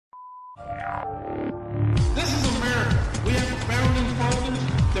This is America. We have founding fathers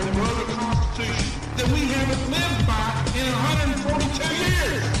that wrote a constitution that we haven't lived by in 142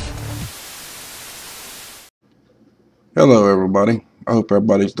 years. Hello everybody. I hope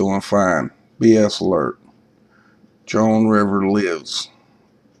everybody's doing fine. BS alert. Joan River lives.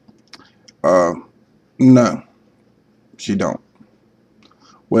 No, she don't.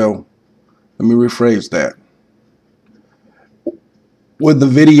 Well, let me rephrase that. With the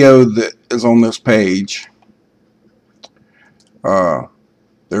video that is on this page,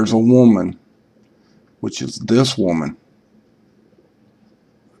 there's a woman, which is this woman.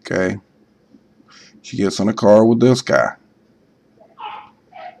 Okay. She gets in a car with this guy.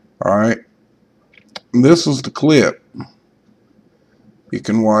 Alright. This is the clip you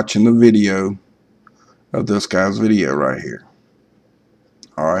can watch in the video of this guy's video right here.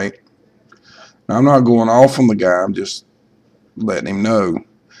 Alright. Now I'm not going off on the guy, I'm just letting him know.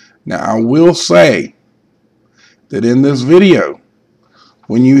 Now I will say that in this video,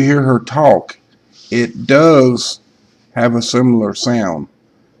 when you hear her talk, it does have a similar sound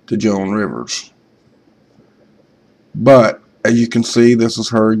to Joan Rivers. But as you can see, this is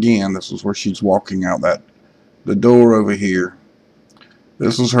her again. This is where she's walking out the door over here.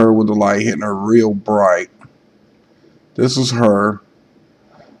 This is her with the light hitting her real bright. This is her.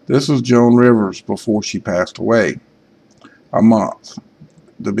 This is Joan Rivers before she passed away. A month,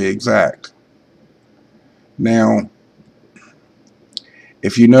 to be exact. Now,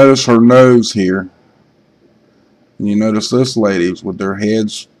 if you notice her nose here, and you notice this lady's with their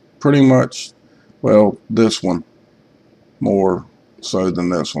heads pretty much, well, this one more so than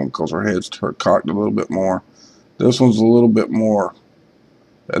this one because her head's cocked a little bit more. This one's a little bit more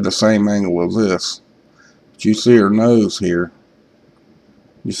at the same angle as this. But you see her nose here.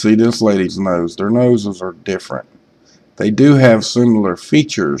 You see this lady's nose. Their noses are different. They do have similar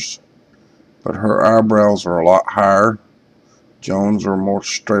features, but her eyebrows are a lot higher. Joan's are more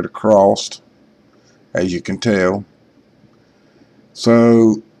straight across, as you can tell.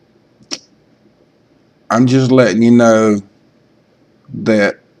 So I'm just letting you know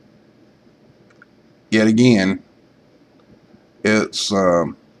that yet again it's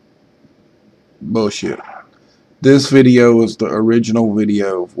bullshit. This video is the original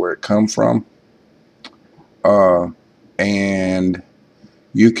video of where it come from, and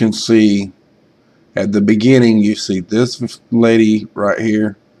you can see at the beginning, you see this lady right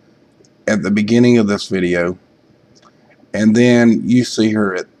here at the beginning of this video, and then you see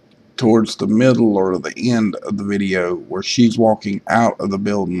her towards the middle or the end of the video where she's walking out of the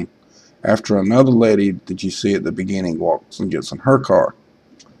building after another lady that you see at the beginning walks and gets in her car.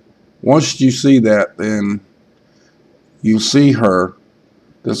 Once you see that, then you see her.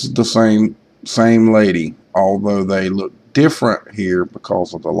 This is the same lady, although they look different here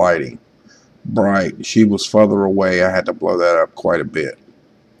because of the lighting. Bright. She was further away. I had to blow that up quite a bit.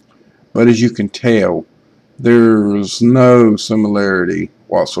 But as you can tell, there's no similarity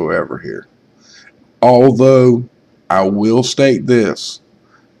whatsoever here. Although I will state this,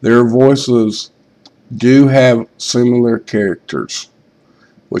 their voices do have similar characters,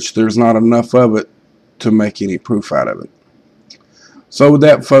 which there's not enough of it to make any proof out of it. So with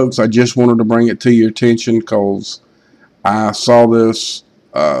that, folks, I just wanted to bring it to your attention because I saw this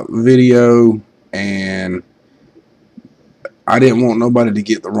video and I didn't want nobody to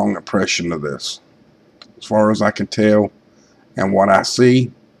get the wrong impression of this. As far as I can tell, and what I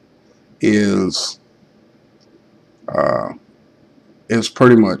see is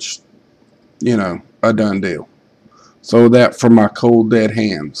pretty much, you know, a done deal. So that, from my cold dead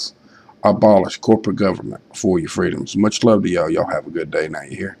hands, abolish corporate government for your freedoms. Much love to y'all. Y'all have a good day now.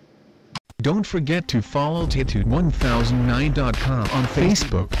 You hear? Don't forget to follow Tattooed1009.com on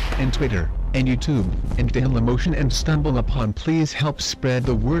Facebook and Twitter and YouTube, and Dailymotion and Stumble Upon. Please help spread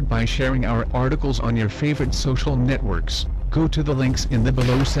the word by sharing our articles on your favorite social networks. Go to the links in the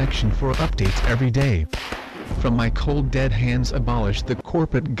below section for updates every day. From my cold dead hands, abolish the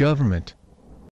corporate government.